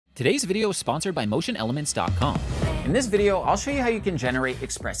Today's video is sponsored by motionelements.com. In this video, I'll show you how you can generate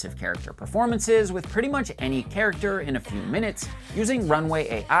expressive character performances with pretty much any character in a few minutes using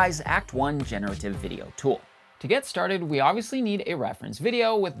Runway AI's Act-One generative video tool. To get started, we obviously need a reference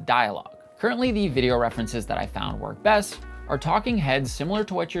video with dialogue. Currently, the video references that I found work best are talking heads similar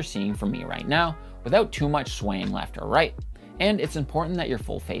to what you're seeing from me right now, without too much swaying left or right. And it's important that your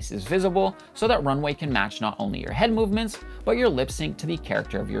full face is visible so that Runway can match not only your head movements, but your lip sync to the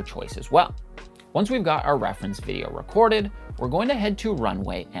character of your choice as well. Once we've got our reference video recorded, we're going to head to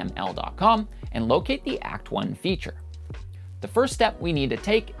runwayml.com and locate the Act-One feature. The first step we need to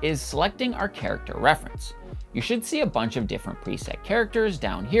take is selecting our character reference. You should see a bunch of different preset characters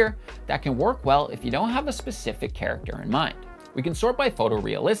down here that can work well if you don't have a specific character in mind. We can sort by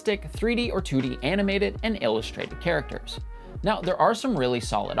photorealistic, 3D or 2D animated, and illustrated characters. Now, there are some really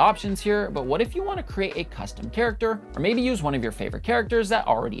solid options here, but what if you want to create a custom character, or maybe use one of your favorite characters that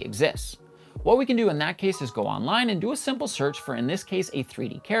already exists? What we can do in that case is go online and do a simple search for, in this case, a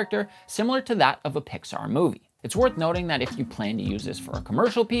 3D character similar to that of a Pixar movie. It's worth noting that if you plan to use this for a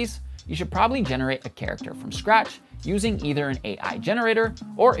commercial piece, you should probably generate a character from scratch using either an AI generator,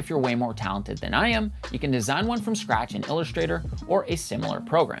 or if you're way more talented than I am, you can design one from scratch in Illustrator or a similar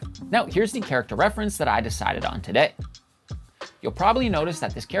program. Now, here's the character reference that I decided on today. You'll probably notice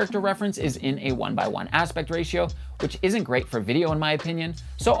that this character reference is in a 1:1 aspect ratio, which isn't great for video in my opinion,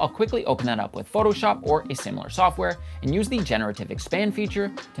 so I'll quickly open that up with Photoshop or a similar software and use the generative expand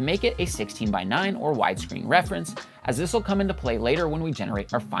feature to make it a 16:9 or widescreen reference, as this will come into play later when we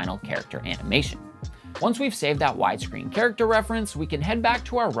generate our final character animation. Once we've saved that widescreen character reference, we can head back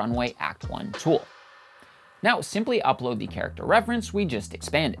to our Runway Act-One tool. Now, simply upload the character reference we just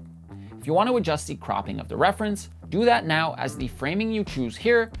expanded. If you want to adjust the cropping of the reference, do that now, as the framing you choose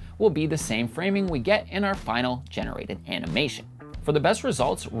here will be the same framing we get in our final generated animation. For the best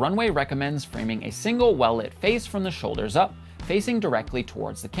results, Runway recommends framing a single well-lit face from the shoulders up, facing directly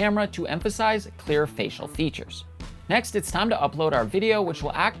towards the camera to emphasize clear facial features. Next, it's time to upload our video, which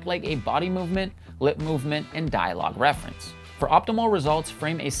will act like a body movement, lip movement, and dialogue reference. For optimal results,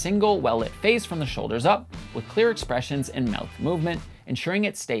 frame a single well-lit face from the shoulders up with clear expressions and mouth movement, ensuring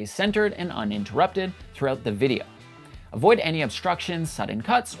it stays centered and uninterrupted throughout the video. Avoid any obstructions, sudden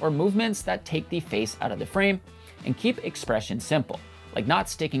cuts, or movements that take the face out of the frame, and keep expression simple, like not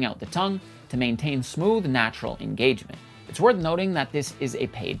sticking out the tongue, to maintain smooth, natural engagement. It's worth noting that this is a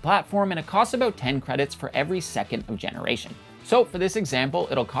paid platform and it costs about 10 credits for every second of generation. So for this example,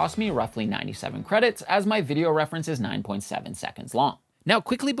 it'll cost me roughly 97 credits, as my video reference is 9.7 seconds long. Now,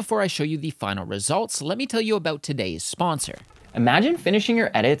 quickly before I show you the final results, let me tell you about today's sponsor. Imagine finishing your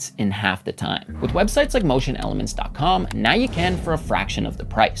edits in half the time. With websites like motionelements.com, now you can for a fraction of the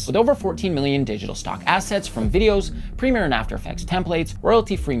price. With over 14 million digital stock assets from videos, Premiere and After Effects templates,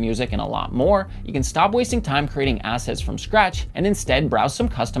 royalty-free music, and a lot more, you can stop wasting time creating assets from scratch and instead browse some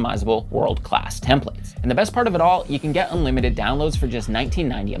customizable world-class templates. And the best part of it all, you can get unlimited downloads for just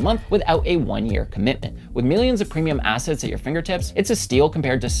 $19.90 a month without a 1-year commitment. With millions of premium assets at your fingertips, it's a steal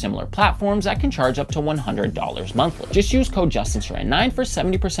compared to similar platforms that can charge up to $100 monthly. Just use code JustinStrand9 for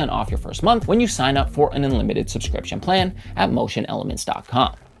 70% off your first month when you sign up for an unlimited subscription plan at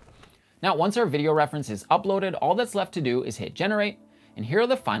motionelements.com. Now, once our video reference is uploaded, all that's left to do is hit generate, and here are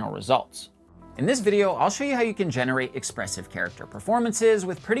the final results. In this video, I'll show you how you can generate expressive character performances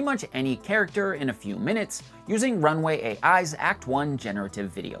with pretty much any character in a few minutes using Runway AI's Act-One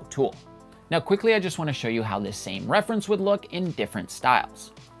generative video tool. Now, quickly, I just want to show you how this same reference would look in different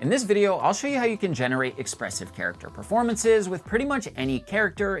styles. In this video, I'll show you how you can generate expressive character performances with pretty much any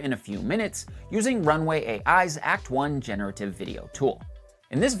character in a few minutes using Runway AI's Act-One generative video tool.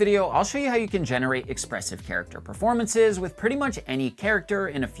 In this video, I'll show you how you can generate expressive character performances with pretty much any character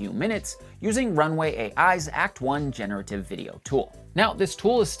in a few minutes using Runway AI's Act-One generative video tool. Now, this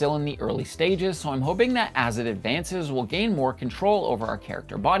tool is still in the early stages, so I'm hoping that as it advances, we'll gain more control over our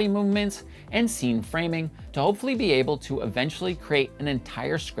character body movements and scene framing to hopefully be able to eventually create an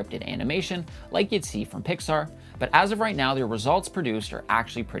entire scripted animation like you'd see from Pixar, but as of right now, the results produced are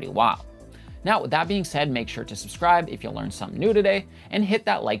actually pretty wild. Now, with that being said, make sure to subscribe if you learned something new today, and hit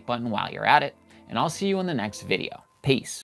that like button while you're at it, and I'll see you in the next video. Peace.